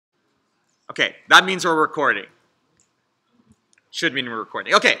Okay, that means we're recording. Should mean we're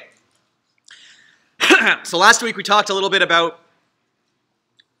recording. Okay. So last week we talked a little bit about,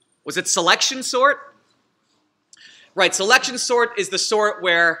 was it selection sort? Right, selection sort is the sort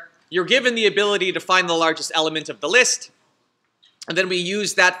where you're given the ability to find the largest element of the list, and then we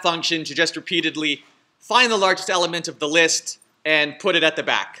use that function to just repeatedly find the largest element of the list and put it at the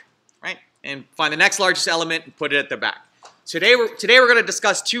back, right? And find the next largest element and put it at the back. Today we're going to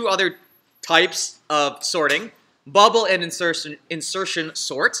discuss two other types of sorting, bubble and insertion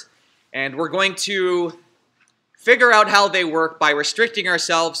sort, and we're going to figure out how they work by restricting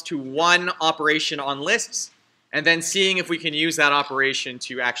ourselves to one operation on lists and then seeing if we can use that operation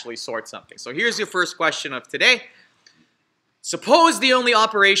to actually sort something. So here's your first question of today. Suppose the only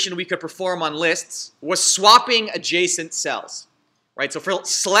operation we could perform on lists was swapping adjacent cells, right? So for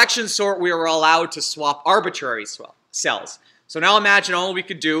selection sort, we were allowed to swap arbitrary cells. So now imagine all we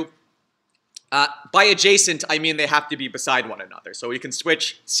could do, by adjacent, I mean they have to be beside one another. So we can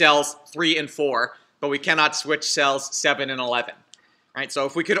switch cells 3 and 4, but we cannot switch cells 7 and 11. Right? So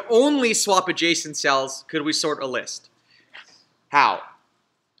if we could only swap adjacent cells, could we sort a list? How?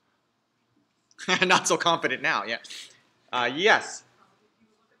 Not so confident now, yeah. Yes.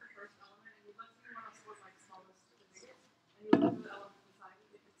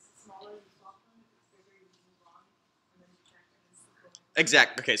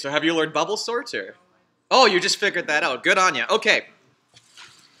 Exactly. Okay, so have you learned bubble sort or? Oh, you just figured that out. Good on you. Okay.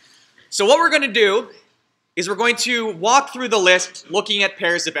 So what we're going to do is we're going to walk through the list looking at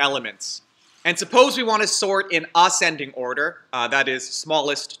pairs of elements. And suppose we want to sort in ascending order, that is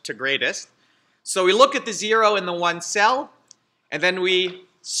smallest to greatest. So we look at the 0 in the 1 cell, and then we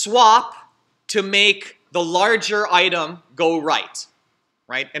swap to make the larger item go right.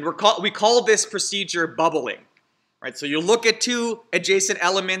 Right? And we call this procedure bubbling. Right? So you look at two adjacent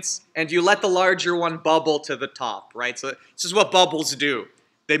elements, and you let the larger one bubble to the top. Right? So this is what bubbles do.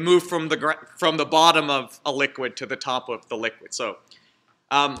 They move from the bottom of a liquid to the top of the liquid. So,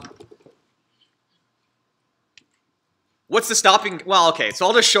 what's the stopping? Well, okay, so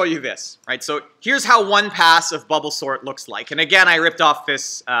I'll just show you this. Right. So here's how one pass of bubble sort looks like. And again, I ripped off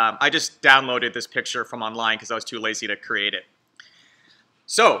this. I just downloaded this picture from online because I was too lazy to create it.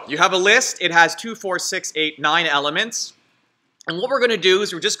 So you have a list. It has 2, 4, 6, 8, 9 elements. And what we're going to do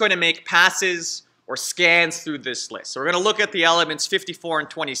is we're just going to make passes or scans through this list. So we're going to look at the elements 54 and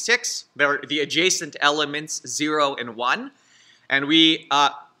 26. They're the adjacent elements 0 and 1. And we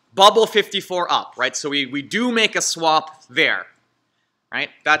bubble 54 up, right? So we do make a swap there, right?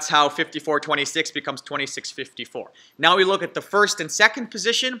 That's how 54, 26 becomes 26, 54. Now we look at the first and second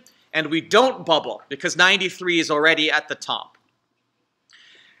position, and we don't bubble because 93 is already at the top.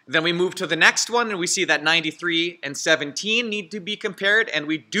 Then we move to the next one, and we see that 93 and 17 need to be compared, and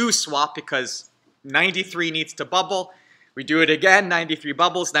we do swap because 93 needs to bubble. We do it again, 93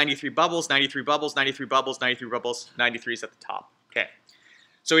 bubbles, 93 bubbles, 93 bubbles, 93 bubbles, 93 bubbles, 93 is at the top. Okay.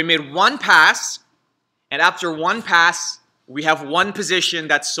 So we made one pass, and after one pass, we have one position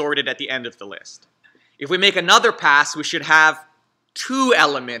that's sorted at the end of the list. If we make another pass, we should have 2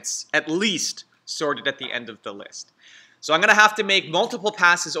 elements at least sorted at the end of the list. So I'm going to have to make multiple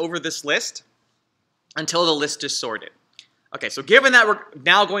passes over this list until the list is sorted. Okay, so given that we're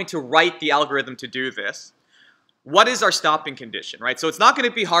now going to write the algorithm to do this, what is our stopping condition, right? So it's not going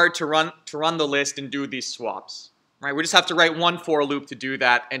to be hard to run the list and do these swaps, right? We just have to write one for loop to do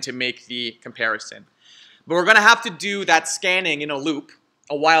that and to make the comparison. But we're going to have to do that scanning in a loop,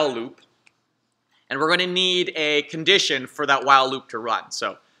 a while loop, and we're going to need a condition for that while loop to run.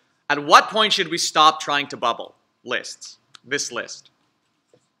 So at what point should we stop trying to bubble lists, this list?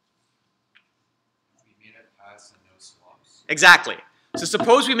 Exactly. So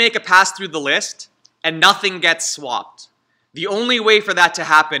suppose we make a pass through the list and nothing gets swapped. The only way for that to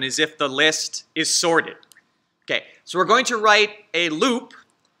happen is if the list is sorted. Okay, so we're going to write a loop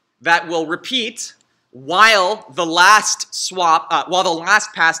that will repeat while the last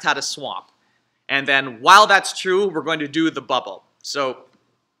pass had a swap. And then while that's true, we're going to do the bubble. So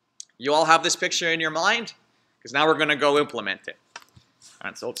you all have this picture in your mind? Because now we're going to go implement it.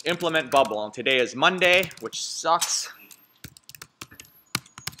 All right, so let's implement bubble. And today is Monday, which sucks.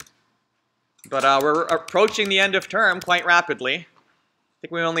 But we're approaching the end of term quite rapidly. I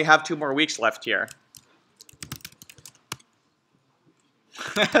think we only have 2 more weeks left here.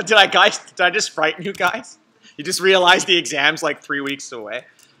 Did I just frighten you guys? You just realized the exam's like 3 weeks away?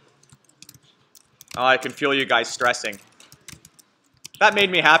 Oh, I can feel you guys stressing. That made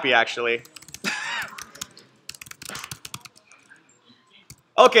me happy, actually.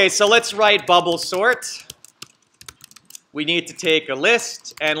 Okay, so let's write bubble sort. we need to take a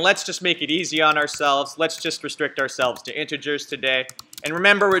list, and let's just make it easy on ourselves. Let's just restrict ourselves to integers today. And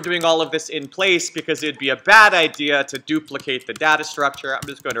remember, we're doing all of this in place because it'd be a bad idea to duplicate the data structure. I'm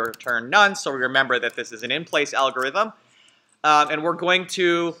just going to return none, so we remember that this is an in-place algorithm. And we're going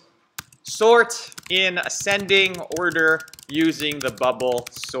to sort in ascending order using the bubble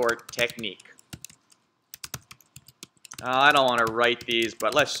sort technique. I don't want to write these,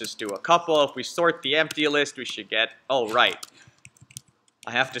 but let's just do a couple. If we sort the empty list, we should get, oh, right.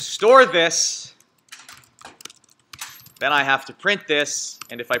 I have to store this. Then I have to print this.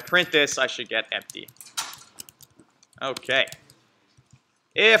 And if I print this, I should get empty. Okay.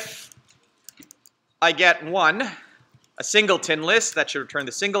 If I get 1, a singleton list, that should return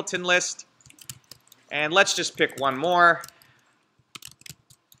the singleton list. And let's just pick one more.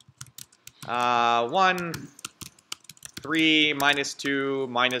 1, 3, -2,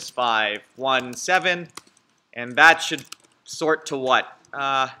 -5, 1, 7. And that should sort to what?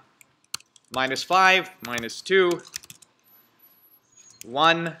 -5, -2,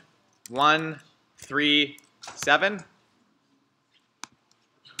 1, 1, 3, 7.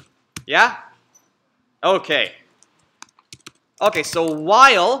 Yeah? Okay. Okay, so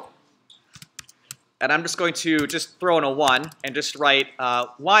while, and I'm just going to just throw in a 1 and just write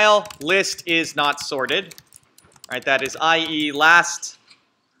while list is not sorted. Right, that is i.e. last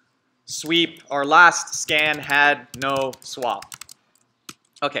sweep or last scan had no swap.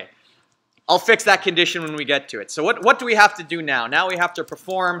 Okay, I'll fix that condition when we get to it. So what do we have to do now? Now we have to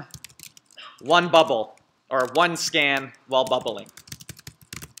perform one bubble or one scan while bubbling.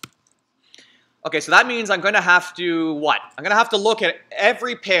 Okay, so that means I'm going to have to what? I'm going to have to look at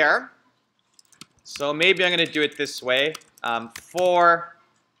every pair. So maybe I'm going to do it this way. For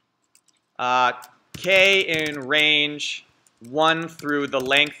k in range 1 through the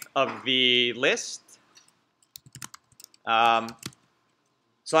length of the list. So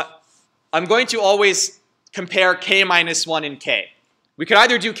I'm going to always compare k minus 1 and k. We could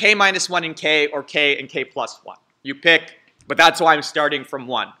either do k minus 1 and k or k and k plus 1. You pick, but that's why I'm starting from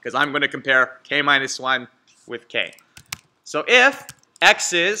 1, because I'm going to compare k minus 1 with k. So if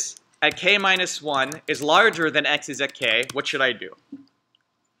x is at k minus 1 is larger than x is at k, what should I do?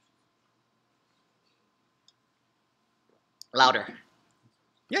 Louder.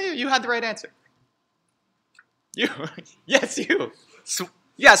 Yeah, you had the right answer. You. Yes, you.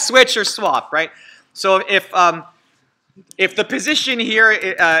 Yeah, switch or swap, right? So if the position here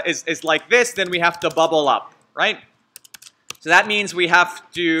is like this, then we have to bubble up, right? So that means we have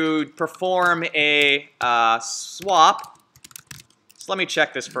to perform a swap. So let me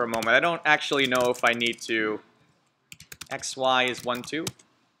check this for a moment. I don't actually know if I need to. XY is 1, 2.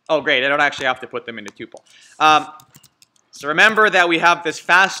 Oh, great. I don't actually have to put them into tuple. So remember that we have this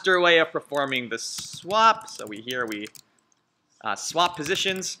faster way of performing the swap. So we swap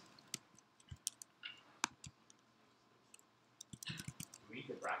positions.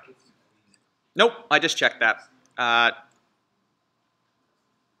 Nope, I just checked that. Am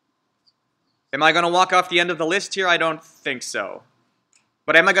I going to walk off the end of the list here? I don't think so.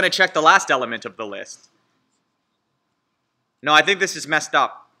 But am I going to check the last element of the list? No, I think this is messed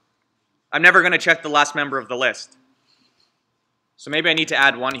up. I'm never going to check the last member of the list. So maybe I need to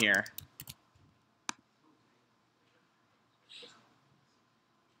add 1 here.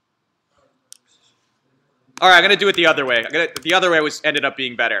 All right, I'm going to do it the other way. The other way ended up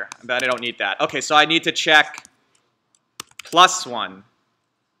being better, but I don't need that. Okay, so I need to check +1.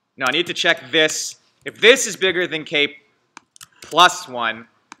 No, I need to check this. If this is bigger than k +1,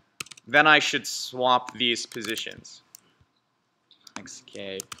 then I should swap these positions.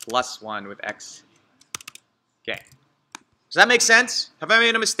 xk +1 with xk. Does that make sense? Have I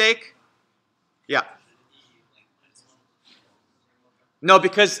made a mistake? Yeah. No,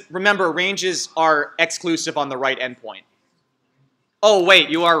 because remember, ranges are exclusive on the right endpoint. Oh, wait,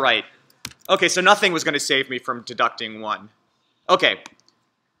 you are right. Okay, so nothing was going to save me from deducting 1. Okay.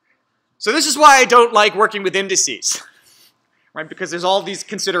 So this is why I don't like working with indices. Right? Because there's all these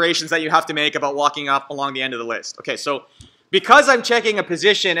considerations that you have to make about walking up along the end of the list. Okay, so because I'm checking a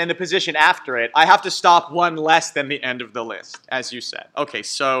position and the position after it, I have to stop 1 less than the end of the list, as you said. Okay,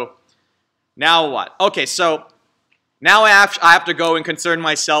 so now what? Okay, so now I have to go and concern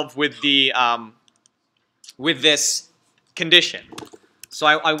myself with the with this condition. So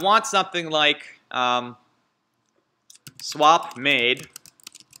I want something like swap made,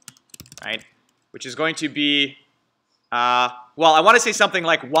 right? Which is going to be well, I want to say something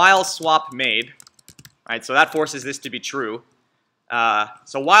like while swap made. Right, so that forces this to be true.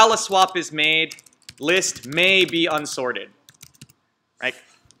 So while a swap is made, list may be unsorted. Right?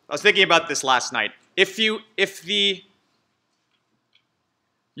 I was thinking about this last night. If the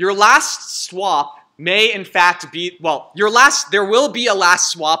your last swap may in fact be, well, there will be a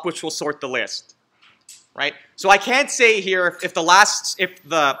last swap which will sort the list, right? So I can't say here I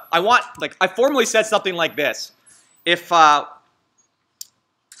formally said something like this. If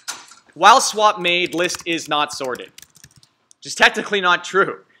while swap made, list is not sorted, which is technically not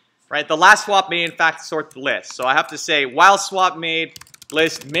true, right? The last swap may in fact sort the list. So I have to say while swap made,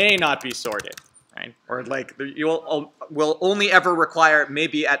 list may not be sorted. Right? Or like you will only ever require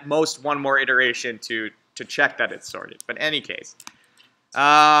maybe at most one more iteration to check that it's sorted. But in any case,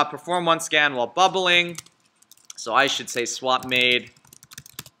 perform one scan while bubbling. So I should say swap made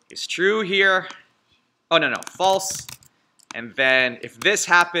is true here. Oh no, false. And then if this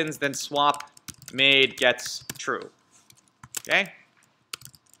happens, then swap made gets true. Okay.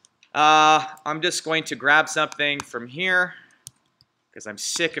 I'm just going to grab something from here, because I'm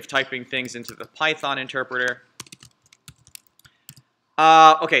sick of typing things into the Python interpreter.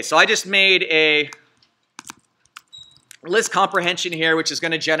 Okay, so I just made a list comprehension here, which is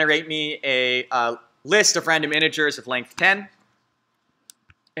going to generate me a list of random integers of length 10.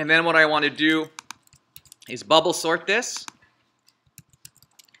 And then what I want to do is bubble sort this.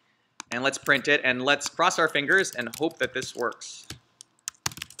 And let's print it, and let's cross our fingers and hope that this works.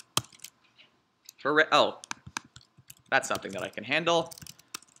 Oh. That's something that I can handle.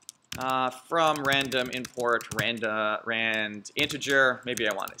 From random import rand integer. Maybe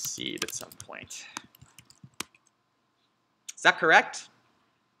I want a seed at some point. Is that correct?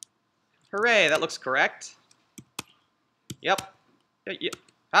 Hooray, that looks correct. Yep. Yeah.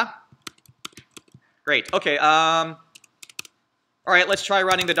 Huh? Great. Okay. All right, let's try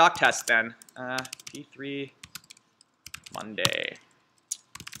running the doc test then. P3 Monday.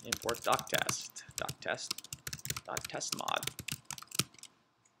 Import doc test. Doc test. Test mod.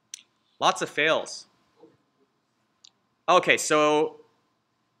 Lots of fails. Okay, so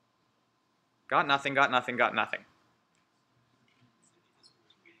got nothing.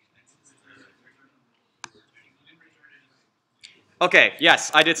 Okay, yes,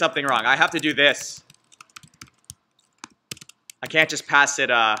 I did something wrong. I have to do this. I can't just pass it,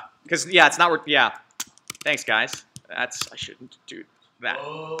 because, yeah, it's not, yeah. Thanks, guys. I shouldn't do that.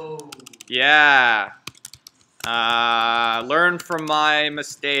 Oh. Yeah. Learn from my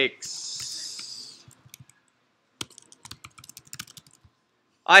mistakes.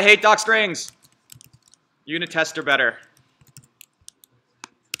 I hate doc strings. Unit tests are better.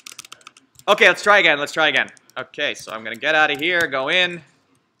 Okay, let's try again. Okay, so I'm going to get out of here, go in.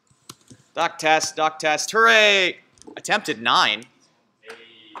 Doc test, hooray! Attempted 9.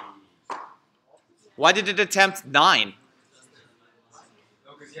 Why did it attempt 9?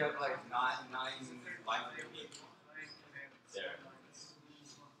 No, because you have like 9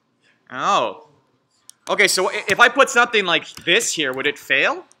 Oh. Okay, so if I put something like this here, would it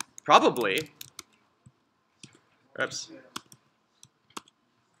fail? Probably. Oops.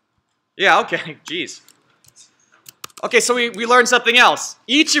 Yeah, okay, jeez. Okay, so we learned something else.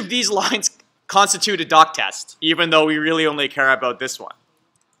 Each of these lines constitute a doc test, even though we really only care about this one.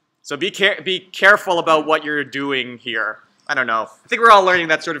 So be careful about what you're doing here. I don't know. I think we're all learning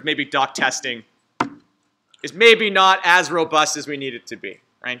that sort of maybe doc testing is maybe not as robust as we need it to be.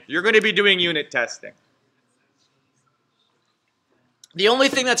 Right? You're going to be doing unit testing. The only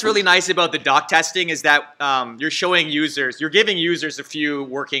thing that's really nice about the doc testing is that you're giving users a few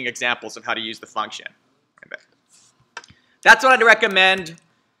working examples of how to use the function. That's what I'd recommend.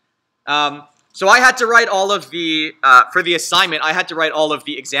 So I had to write all of the, for the assignment, I had to write all of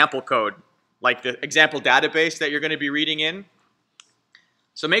the example code, like the example database that you're going to be reading in.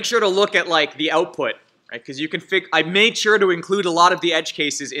 So make sure to look at like the output. Right, because you can I made sure to include a lot of the edge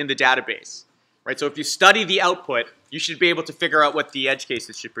cases in the database. Right, so if you study the output, you should be able to figure out what the edge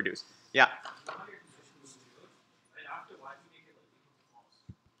cases should produce. Yeah.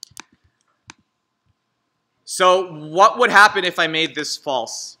 So what would happen if I made this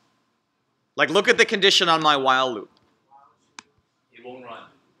false? Like, look at the condition on my while loop. It won't run.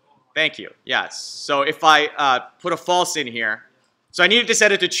 Thank you. Yes. So if I put a false in here, so I needed to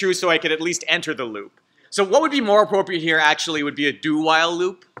set it to true so I could at least enter the loop. So what would be more appropriate here actually would be a do while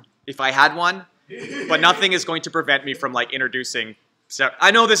loop, if I had one. But nothing is going to prevent me from like introducing. So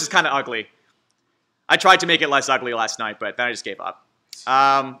I know this is kind of ugly. I tried to make it less ugly last night, but then I just gave up.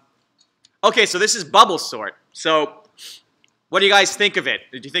 Okay, so this is bubble sort. So what do you guys think of it?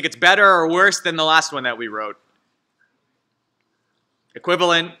 Did you think it's better or worse than the last one that we wrote?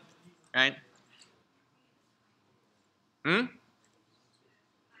 Equivalent, right?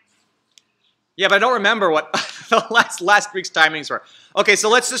 Yeah, but I don't remember what the last week's timings were. Okay, so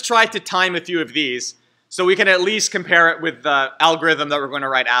let's just try to time a few of these. So we can at least compare it with the algorithm that we're going to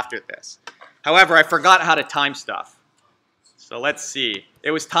write after this. However, I forgot how to time stuff. So let's see.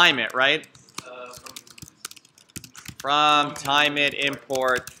 It was time it, right? From time it,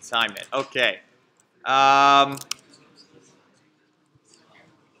 import time it. Okay.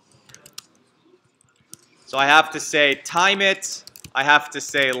 So I have to say time it. I have to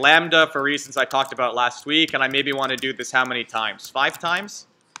say lambda for reasons I talked about last week. And I maybe want to do this how many times? 5 times?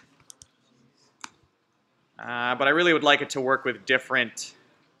 But I really would like it to work with different...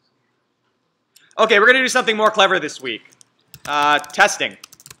 Okay, we're going to do something more clever this week. Testing.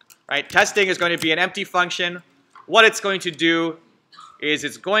 Right? Testing is going to be an empty function. What it's going to do is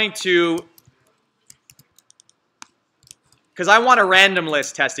it's going to... Because I want a random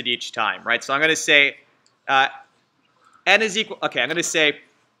list tested each time, right? So I'm going to say n is equal... Okay, I'm going to say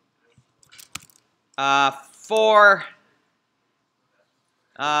for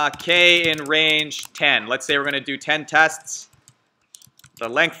k in range 10. Let's say we're going to do 10 tests. The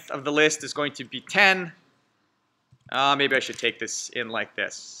length of the list is going to be 10. Maybe I should take this in like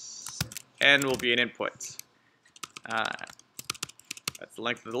this. N will be an input. That's the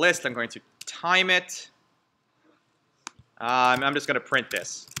length of the list. I'm going to time it. I'm just going to print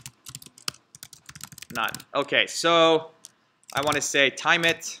this. None. Okay, so I want to say time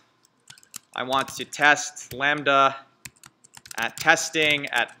it. I want to test lambda at testing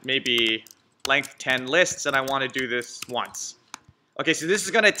at maybe length 10 lists, and I want to do this once. Okay, so this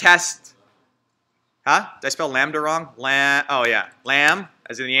is going to test... Huh? Did I spell lambda wrong? Oh, yeah. Lamb,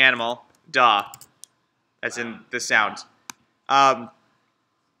 as in the animal. Duh, as in the sound.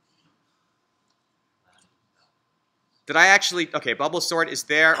 Did I actually... Okay, bubble sort is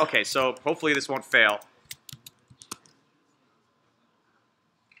there. Okay, so hopefully this won't fail.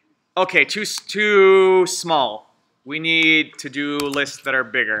 Okay, too small. We need to do lists that are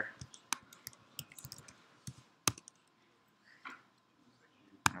bigger.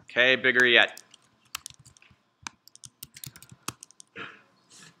 Okay, bigger yet.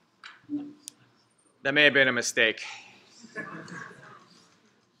 That may have been a mistake.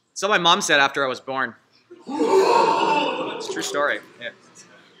 So my mom said after I was born. It's a true story. Yeah.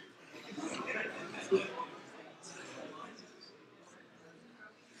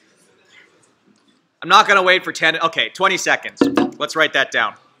 I'm not going to wait for 10. Okay, 20 seconds. Let's write that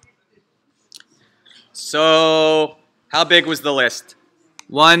down. So, how big was the list?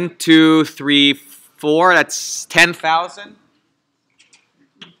 1, 2, 3, 4. That's 10,000.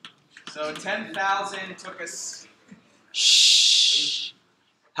 So 10,000 took us... Shh.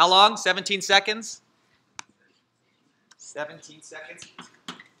 How long? 17 seconds? 17 seconds.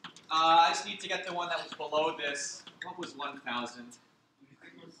 I just need to get the one that was below this. What was 1,000?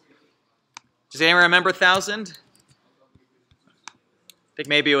 Does anyone remember 1,000? I think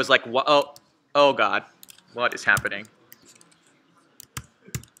maybe it was like, oh God, what is happening?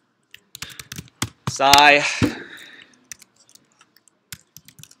 Sigh.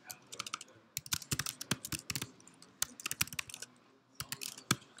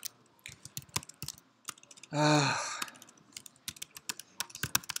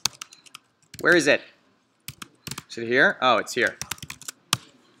 Where is it? Is it here? Oh, it's here.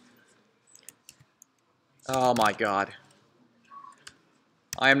 Oh my God.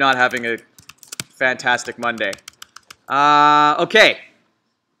 I am not having a fantastic Monday. Okay.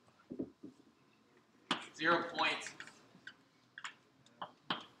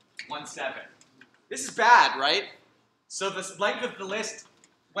 0.17. This is bad, right? So the length of the list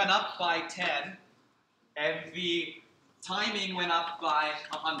went up by 10, and the timing went up by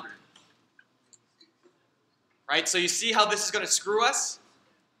 100. Right? So you see how this is going to screw us?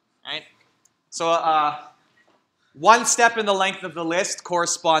 Right? So one step in the length of the list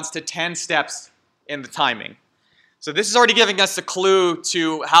corresponds to 10 steps in the timing. So this is already giving us a clue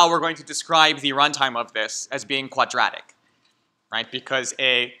to how we're going to describe the runtime of this as being quadratic. Right? Because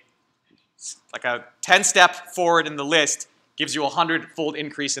like a 10-step forward in the list gives you a 100-fold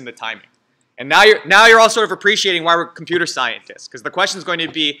increase in the timing. And now you're all sort of appreciating why we're computer scientists. Because the question is going to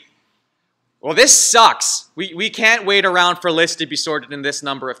be, well, this sucks. We can't wait around for lists to be sorted in this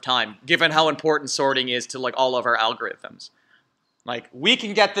number of time, given how important sorting is to like all of our algorithms. Like, we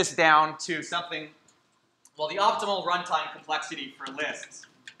can get this down to something, well, the optimal runtime complexity for lists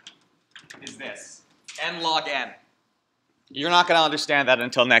is this, n log n. You're not going to understand that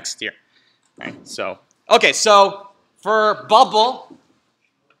until next year. Right? So, okay, so for bubble,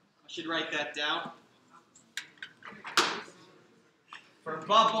 I should write that down. For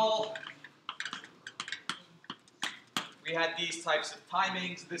bubble, we had these types of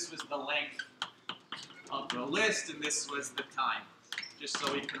timings. This was the length of the list, and this was the time, just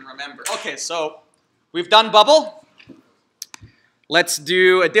so we can remember. Okay, so We've done bubble. Let's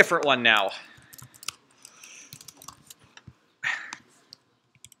do a different one now.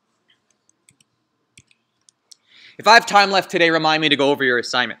 If I have time left today, remind me to go over your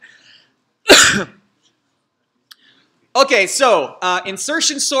assignment. Okay, so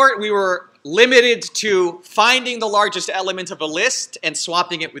insertion sort, we were limited to finding the largest element of a list and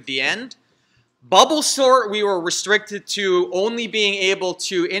swapping it with the end. Bubble sort, we were restricted to only being able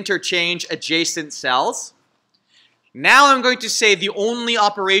to interchange adjacent cells. Now I'm going to say the only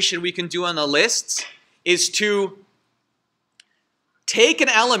operation we can do on the lists is to take an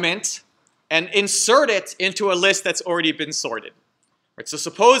element and insert it into a list that's already been sorted. Right, so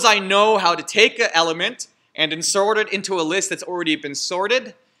suppose I know how to take an element and insert it into a list that's already been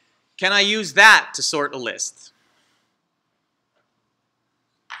sorted. Can I use that to sort a list?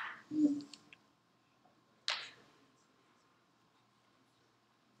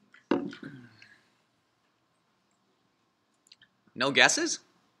 No guesses?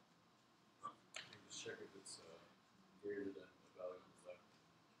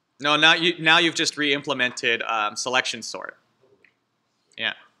 No, now you've just re-implemented selection sort.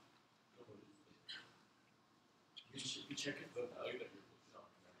 Yeah.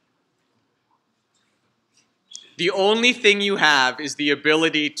 The only thing you have is the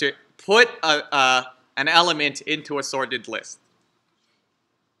ability to put an element into a sorted list.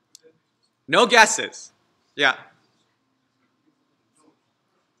 No guesses. Yeah.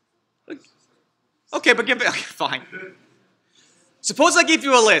 Okay, but give it. Okay, fine. Suppose I give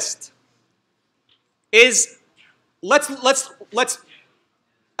you a list. Let's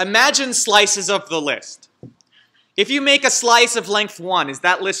imagine slices of the list. If you make a slice of length 1, is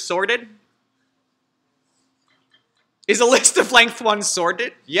that list sorted? Is a list of length 1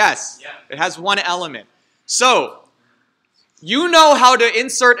 sorted? Yes. Yeah. It has one element. So, you know how to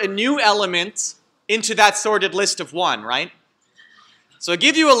insert a new element into that sorted list of 1, right? So I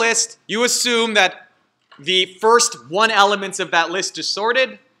give you a list, you assume that the first 1 element of that list is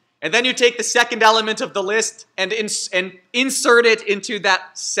sorted, and then you take the second element of the list and insert it into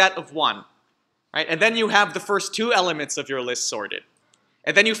that set of 1. Right? And then you have the first 2 elements of your list sorted.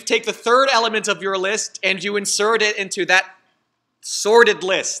 And then you take the third element of your list and you insert it into that sorted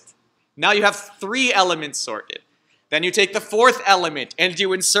list. Now you have 3 elements sorted. Then you take the fourth element and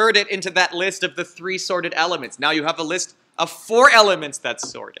you insert it into that list of the 3 sorted elements. Now you have a list of 4 elements that's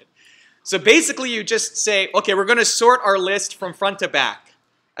sorted. So basically you just say, okay, we're going to sort our list from front to back.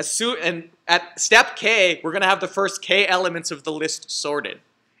 And at step K, we're going to have the first K elements of the list sorted.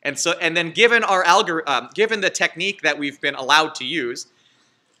 And then given our given the technique that we've been allowed to use,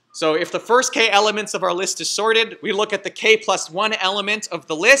 so if the first K elements of our list is sorted, we look at the K plus 1 element of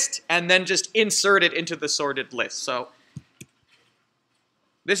the list and then just insert it into the sorted list. So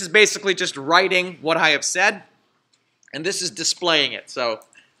this is basically just writing what I have said, and this is displaying it. So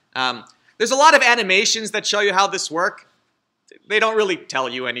there's a lot of animations that show you how this works. They don't really tell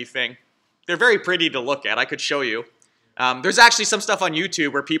you anything. They're very pretty to look at. I could show you. There's actually some stuff on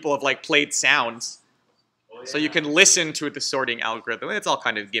YouTube where people have played sounds. So you can listen to the sorting algorithm. It's all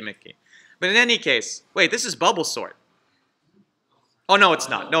kind of gimmicky. But in any case, wait, this is bubble sort. Oh, no, it's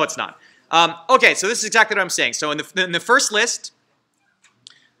not. No, it's not. Okay, so this is exactly what I'm saying. So in the first list,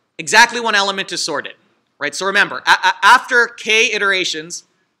 exactly 1 element is sorted. Right? So remember, after K iterations,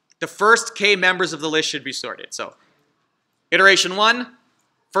 the first K members of the list should be sorted. So iteration 1,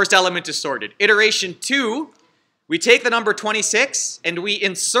 first element is sorted. Iteration 2, we take the number 26 and we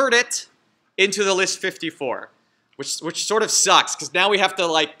insert it into the list 54, which sort of sucks because now we have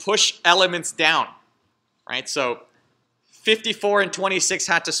to push elements down, right? So 54 and 26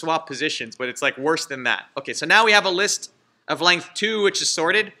 had to swap positions, but it's worse than that. Okay, so now we have a list of length 2 which is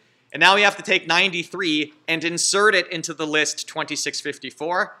sorted, and now we have to take 93 and insert it into the list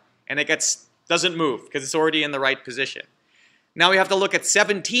 2654, and it doesn't move because it's already in the right position. Now we have to look at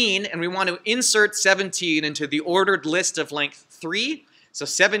 17, and we want to insert 17 into the ordered list of length 3. So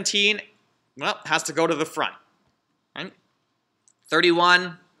 17, well, has to go to the front. Right?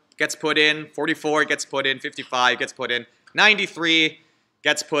 31 gets put in, 44 gets put in, 55 gets put in, 93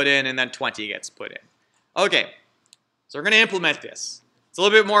 gets put in, and then 20 gets put in. Okay, so we're going to implement this. It's a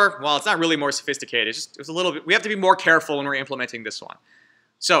little bit more, well, it's not really more sophisticated. It's a little bit, we have to be more careful when we're implementing this one.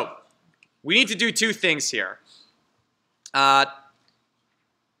 So we need to do 2 things here.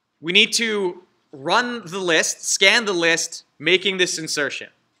 We need to run the list, scan the list, making this insertion.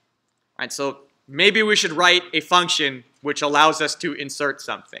 Right, so maybe we should write a function which allows us to insert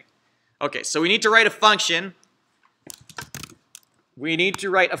something. Okay, so we need to write a function. We need to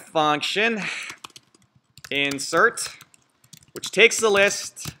write a function, insert, which takes the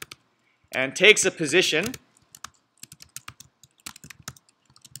list and takes a position.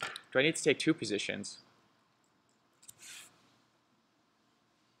 Do I need to take two positions?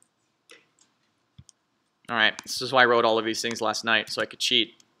 All right, this is why I wrote all of these things last night, so I could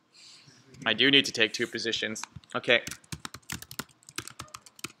cheat. I do need to take two positions. Okay.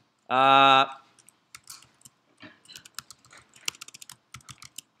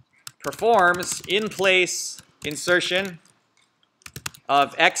 Performs in-place insertion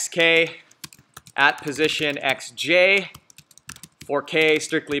of xk at position xj for k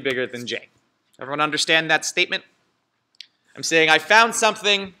strictly bigger than j. Everyone understand that statement? I'm saying I found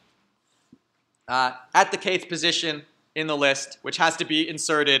something at the kth position in the list, which has to be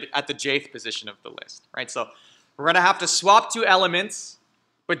inserted at the jth position of the list, right? So we're going to have to swap two elements,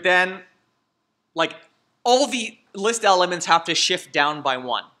 but then, like, all the list elements have to shift down by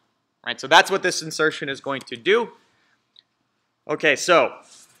one, right? So that's what this insertion is going to do. Okay, so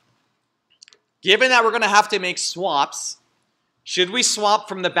given that we're going to have to make swaps, should we swap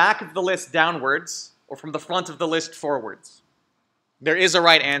from the back of the list downwards or from the front of the list forwards? There is a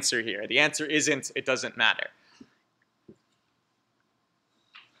right answer here. The answer isn't, it doesn't matter.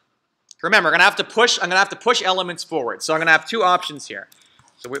 Remember, I'm going to have to push elements forward. So I'm going to have two options here.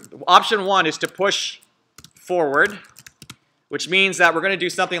 So option one is to push forward, which means that we're going to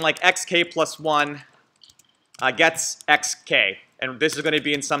do something like xk plus 1 gets xk. And this is going to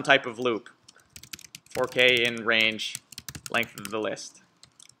be in some type of loop. 4k in range, length of the list.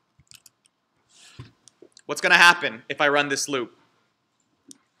 What's going to happen if I run this loop?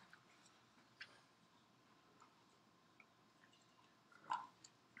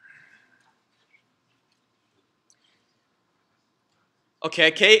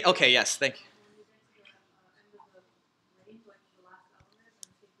 Okay, okay, yes, thank you.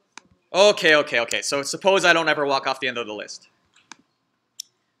 Okay. So suppose I don't ever walk off the end of the list.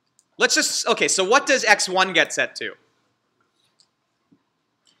 Let's just, okay, so what does x1 get set to?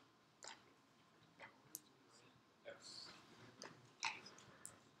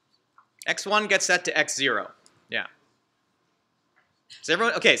 X1 gets set to x0, yeah. So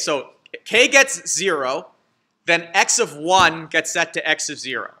everyone, okay, so k gets 0. Then x of 1 gets set to x of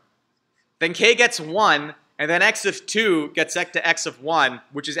 0. Then k gets 1, and then x of 2 gets set to x of 1,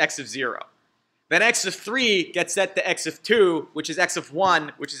 which is x of 0. Then x of 3 gets set to x of 2, which is x of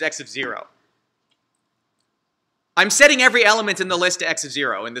 1, which is x of 0. I'm setting every element in the list to x of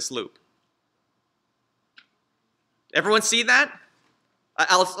 0 in this loop. Everyone see that?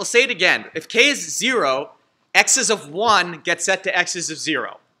 I'll say it again. If k is 0, x's of 1 get set to x's of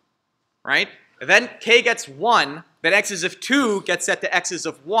 0, right? Then k gets 1, then x's of 2 gets set to x's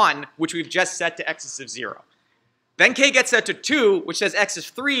of 1, which we've just set to x's of 0. Then k gets set to 2, which says x of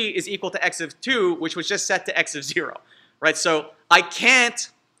 3 is equal to x of 2, which was just set to x of 0. Right? So I can't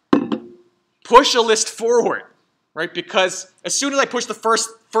push a list forward, right? Because as soon as I push the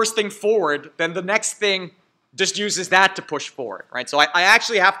first thing forward, then the next thing just uses that to push forward, right? So I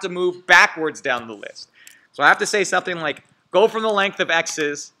actually have to move backwards down the list. So I have to say something like, go from the length of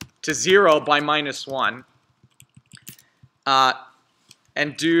x's to 0 by minus 1,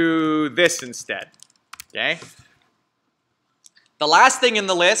 and do this instead, okay? The last thing in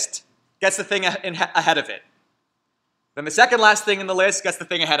the list gets the thing ahead of it. Then the second last thing in the list gets the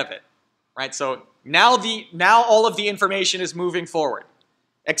thing ahead of it, right? So now all of the information is moving forward,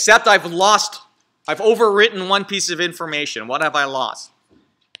 except I've overwritten one piece of information. What have I lost?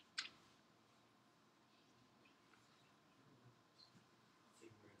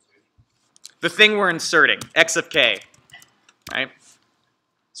 The thing we're inserting, x of k, right?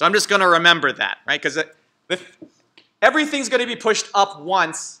 So I'm just going to remember that, right? Because everything's going to be pushed up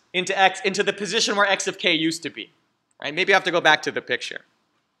once into the position where x of k used to be, right? Maybe I have to go back to the picture.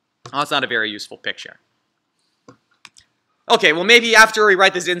 Oh, it's not a very useful picture. Okay, well maybe after we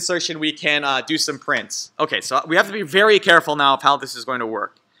write this insertion we can do some prints. Okay, so we have to be very careful now of how this is going to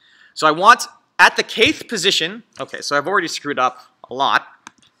work. So I want at the kth position, okay, so I've already screwed up a lot.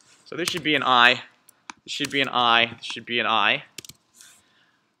 So this should be an I, this should be an I, this should be an I.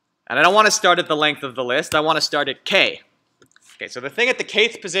 And I don't want to start at the length of the list, I want to start at k. Okay, so the thing at the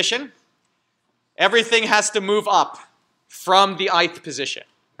kth position, everything has to move up from the ith position.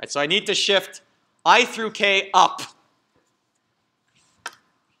 Right? So I need to shift I through k up.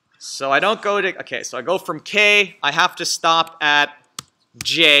 So I don't go to, okay, so I go from k, I have to stop at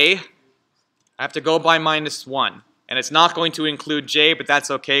j, I have to go by minus 1. And it's not going to include j, but that's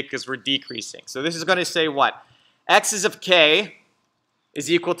okay because we're decreasing. So this is going to say what? X's of k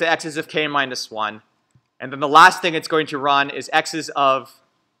is equal to x's of k minus 1. And then the last thing it's going to run is x's of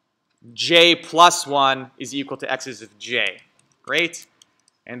j plus 1 is equal to x's of j. Great.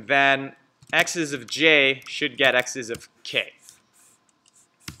 And then x's of j should get x's of k.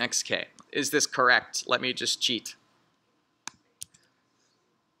 xk. Is this correct? Let me just cheat.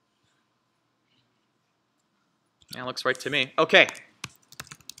 Yeah, looks right to me. Okay.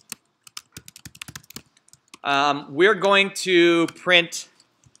 We're going to print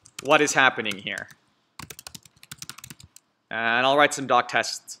what is happening here. And I'll write some doc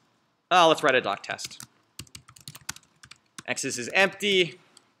tests. Oh, let's write a doc test. X's is empty.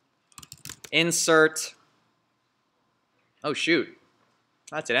 Insert. Oh, shoot.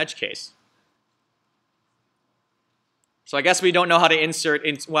 That's an edge case. So I guess we don't know how to insert.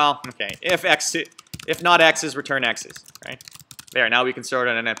 Well, okay. If not x's, return x's. Right? There. Now we can sort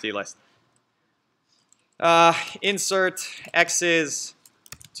on an empty list. Insert x's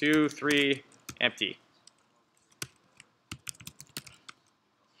 2, 3, empty.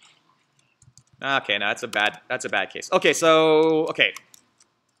 Okay, no, that's a bad case. Okay, so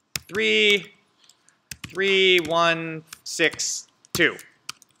 3, 1, 6, 2.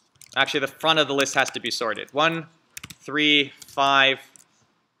 Actually, the front of the list has to be sorted. 1, 3, 5,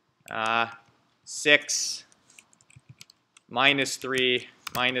 6, -3,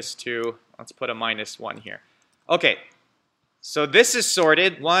 -2. Let's put a -1 here. Okay, so this is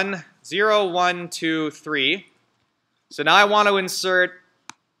sorted. 1, 0, 1, 2, 3. So now I want to insert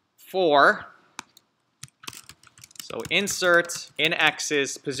 4. So insert in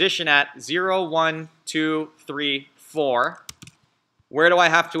x's, position at 0, 1, 2, 3, 4. Where do I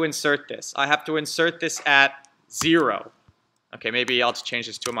have to insert this? I have to insert this at 0. Okay, maybe I'll just change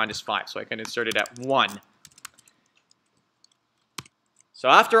this to a -5 so I can insert it at 1. So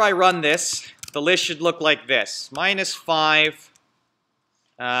after I run this, the list should look like this. -5,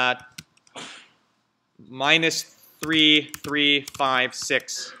 -3, 3, 5,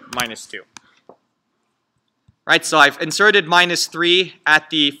 6, -2. Right, so I've inserted -3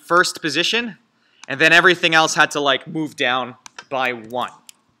 at the first position, and then everything else had to like move down by 1.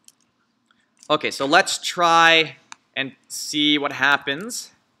 Okay, so let's try and see what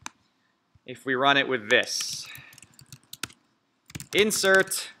happens if we run it with this.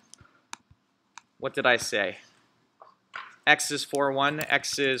 Insert, what did I say? X is 4, 1,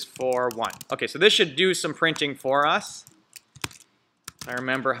 X is 4, 1. Okay, so this should do some printing for us. If I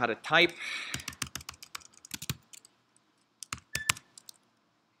remember how to type.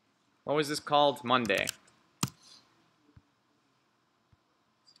 What was this called? Monday.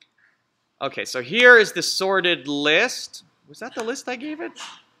 Okay, so here is the sorted list. Was that the list I gave it?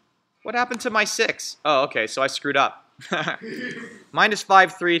 What happened to my 6? Oh, okay, so I screwed up.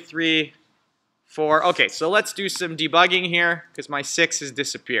 -5, 3, 3, 4. Okay, so let's do some debugging here because my 6 has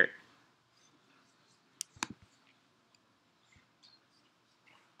disappeared.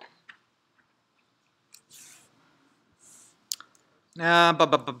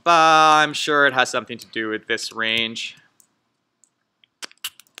 I'm sure it has something to do with this range.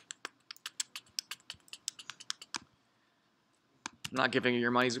 I'm not giving you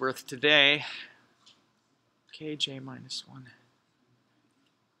your money's worth today. KJ -1.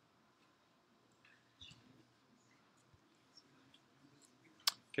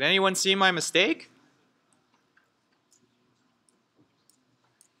 Can anyone see my mistake?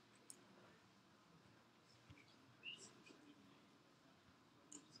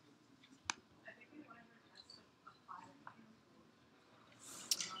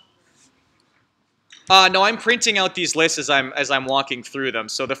 No, I'm printing out these lists as I'm walking through them.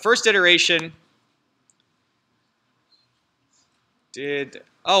 So the first iteration did.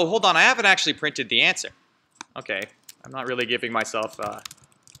 Oh, hold on. I haven't actually printed the answer. Okay, I'm not really giving myself a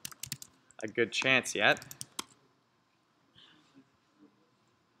good chance yet.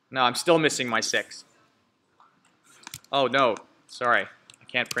 No, I'm still missing my 6. Oh no, sorry. I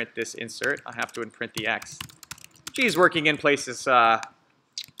can't print this insert. I have to imprint the X. Geez, working in place is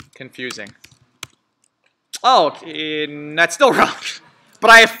confusing. Oh, that's still wrong. But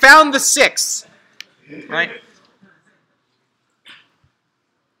I have found the 6, right?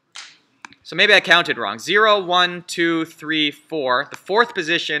 So maybe I counted wrong. 0, 1, 2, 3, 4. The 4th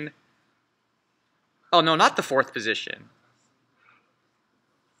position. Oh, no, not the 4th position.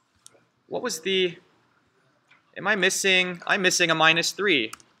 What was the... Am I missing? I'm missing a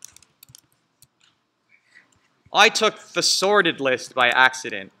 -3. I took the sorted list by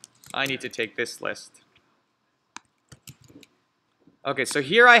accident. I need to take this list. Okay, so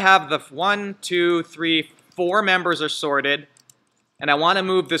here I have the 1, 2, 3, 4 members are sorted. And I want to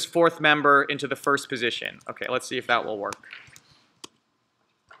move this 4th member into the 1st position. Okay, let's see if that will work.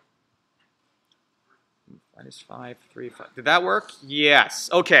 -5, 3, 5. Did that work? Yes.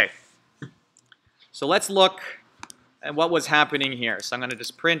 Okay. So let's look at what was happening here. So I'm going to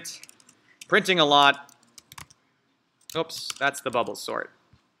just print printing a lot. Oops, that's the bubble sort.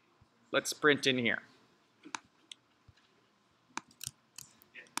 Let's print in here.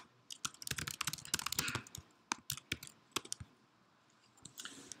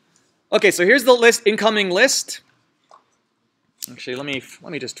 Okay, so here's the list, incoming list. Actually, let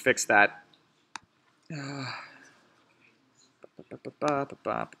me just fix that.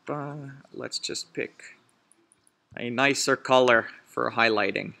 Let's just pick a nicer color for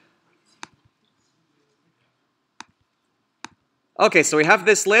highlighting. Okay, so we have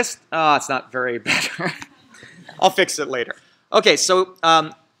this list. It's not very better. I'll fix it later. Okay, so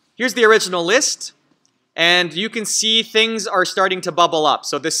here's the original list. And you can see things are starting to bubble up.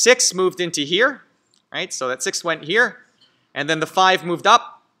 So the 6 moved into here, right? So that 6 went here. And then the 5 moved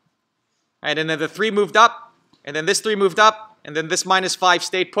up. Right? And then the 3 moved up. And then this 3 moved up. And then this -5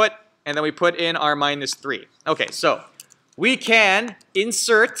 stayed put. And then we put in our -3. Okay, so we can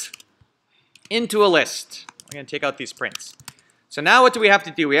insert into a list. I'm going to take out these prints. So now what do we have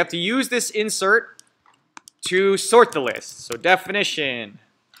to do? We have to use this insert to sort the list. So definition,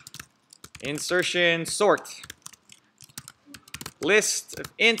 insertion, sort. List of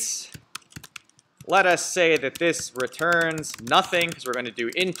ints. Let us say that this returns nothing because we're going to do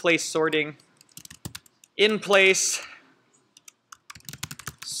in-place sorting. In-place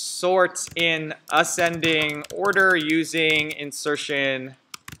sort in ascending order using insertion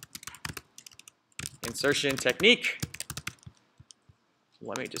technique.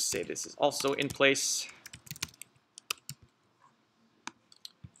 Let me just say this is also in place.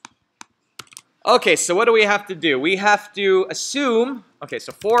 Okay, so what do we have to do? We have to assume, okay,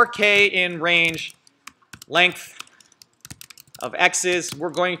 so for k in range length of x's,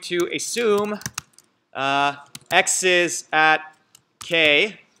 we're going to assume x's at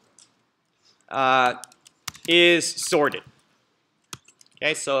k is sorted.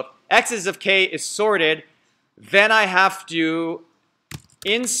 Okay, so if x's of k is sorted, then I have to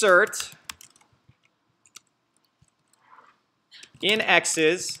insert in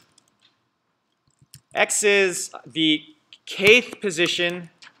x's the kth position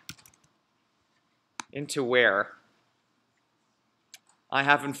into where? I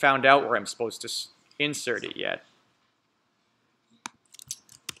haven't found out where I'm supposed to insert it yet.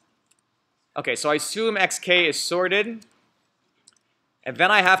 Okay, so I assume xk is sorted, and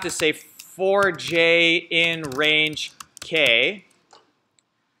then I have to say for j in range k.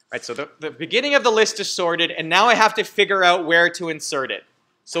 Right, so the beginning of the list is sorted, and now I have to figure out where to insert it.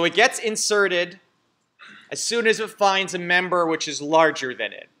 So it gets inserted as soon as it finds a member which is larger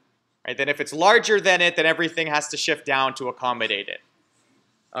than it. Right, then if it's larger than it, then everything has to shift down to accommodate it.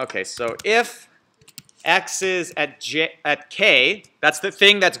 Okay, so if x is at k, that's the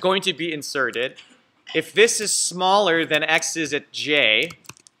thing that's going to be inserted. If this is smaller than x is at j,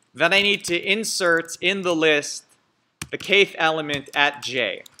 then I need to insert in the list the kth element at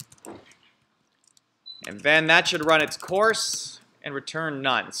j. And then that should run its course and return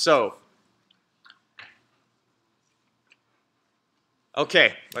none. So,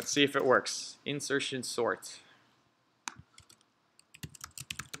 okay, let's see if it works. Insertion sort.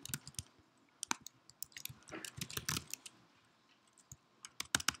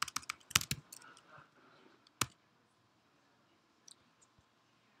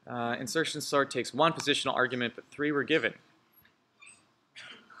 Insertion sort takes 1 positional argument, but 3 were given.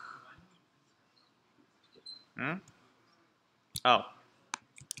 Oh.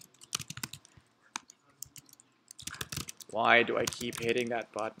 Why do I keep hitting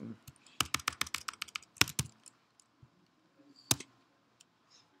that button?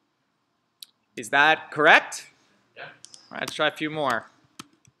 Is that correct? Yeah. All right, let's try a few more.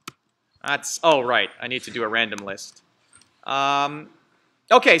 That's, oh, right. I need to do a random list.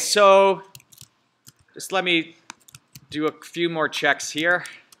 Okay, so just let me do a few more checks here.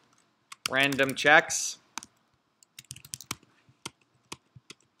 Random checks.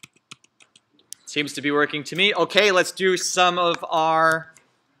 Seems to be working to me. Okay, let's do some of our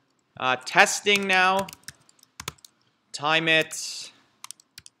testing now. Time it,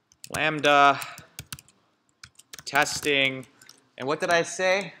 lambda, testing, and what did I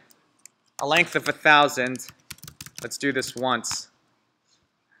say? A length of 1,000. Let's do this once.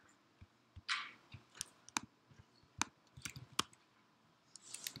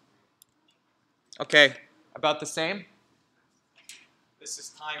 Okay, about the same. This is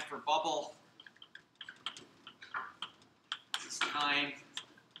time for bubble. This is time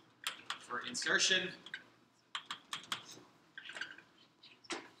for insertion.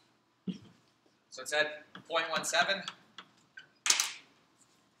 So it's at 0.17.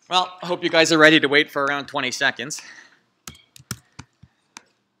 Well, I hope you guys are ready to wait for around 20 seconds.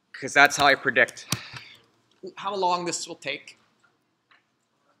 because that's how I predict how long this will take.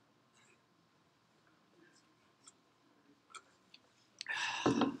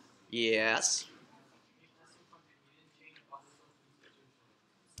 Yes.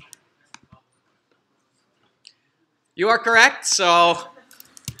 You are correct. So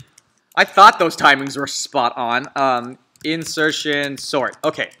I thought those timings were spot on. Insertion, sort.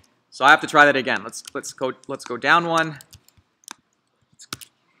 Okay. So I have to try that again. Let's go down one.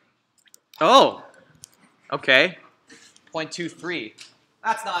 Oh. Okay. 0.23.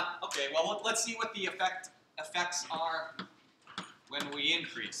 That's not okay. Well, let's see what the effects are when we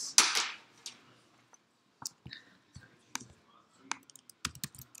increase.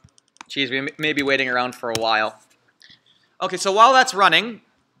 Geez, we may be waiting around for a while. Okay, so while that's running,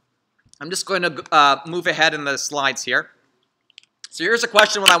 I'm just going to move ahead in the slides here. So here's a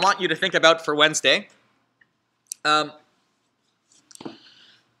question what I want you to think about for Wednesday. So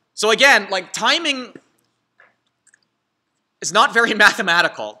again, like timing is not very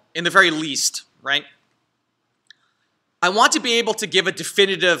mathematical in the very least, right? I want to be able to give a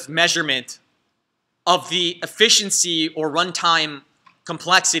definitive measurement of the efficiency or runtime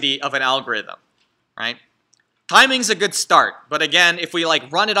complexity of an algorithm, right? Timing's a good start, but again, if we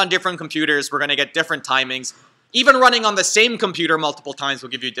like run it on different computers, we're going to get different timings. Even running on the same computer multiple times will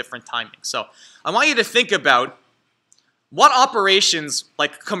give you different timings. So I want you to think about what operations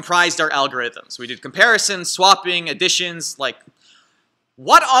like comprised our algorithms. We did comparison, swapping, additions. Like,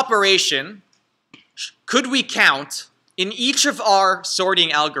 what operation could we count in each of our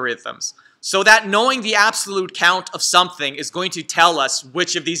sorting algorithms so that knowing the absolute count of something is going to tell us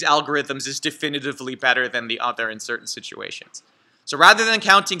which of these algorithms is definitively better than the other in certain situations? So rather than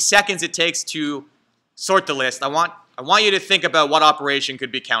counting seconds it takes to sort the list, I want you to think about what operation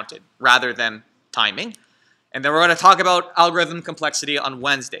could be counted rather than timing. And then we're going to talk about algorithm complexity on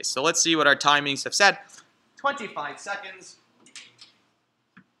Wednesday. So let's see what our timings have said. 25 seconds.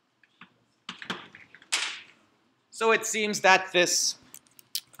 So it seems that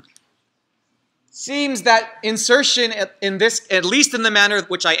insertion in this, at least in the manner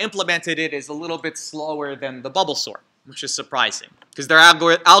which I implemented it, is a little bit slower than the bubble sort, which is surprising because their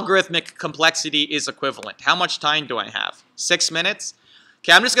algorithmic complexity is equivalent. How much time do I have? 6 minutes?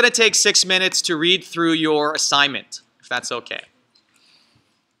 Okay, I'm just going to take 6 minutes to read through your assignment, if that's okay.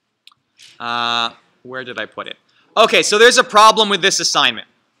 Where did I put it? Okay, so there's a problem with this assignment.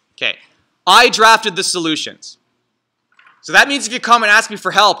 Okay, I drafted the solutions. So that means if you come and ask me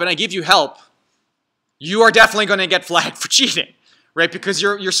for help and I give you help, you are definitely going to get flagged for cheating, right? Because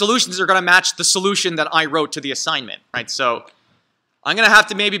your solutions are going to match the solution that I wrote to the assignment, right? So I'm going to have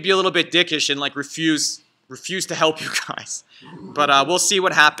to maybe be a little bit dickish and like refuse to help you guys. But we'll see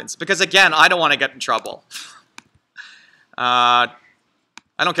what happens. Because again, I don't want to get in trouble. I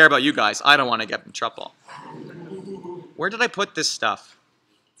don't care about you guys. I don't want to get in trouble. Where did I put this stuff?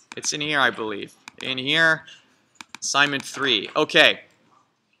 It's in here, I believe. In here. Assignment 3. Okay.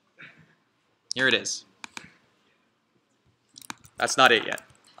 Here it is. That's not it yet.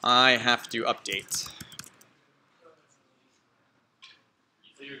 I have to update.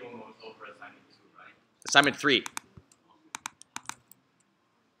 So you're going over assignment 2, right? Assignment 3.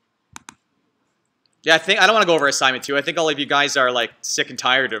 Yeah, I don't want to go over assignment 2. I think all of you guys are like sick and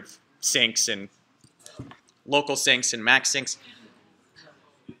tired of syncs and local syncs and max syncs.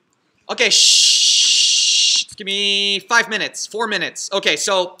 Okay, shh. Give me 5 minutes, 4 minutes. Okay,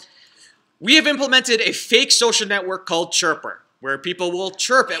 so we have implemented a fake social network called Chirper, where people will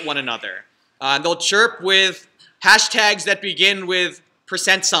chirp at one another. They'll chirp with hashtags that begin with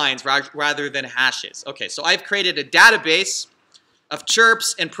 %signs rather than hashes. Okay, so I've created a database of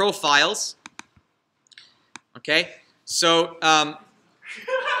chirps and profiles. Okay, so are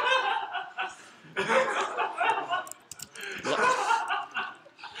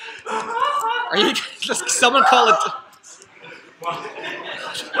you? Someone call it.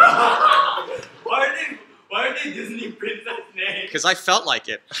 Why are they Disney princess names? Because I felt like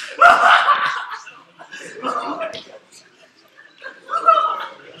it.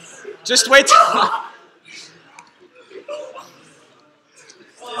 Just wait till...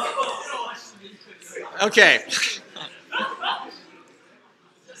 Okay.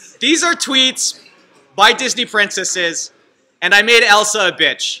 These are tweets by Disney princesses, and I made Elsa a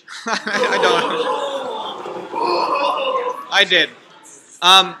bitch. I did.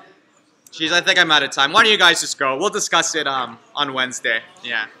 Geez, I think I'm out of time. Why don't you guys just go? We'll discuss it on Wednesday.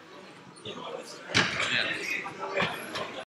 Yeah.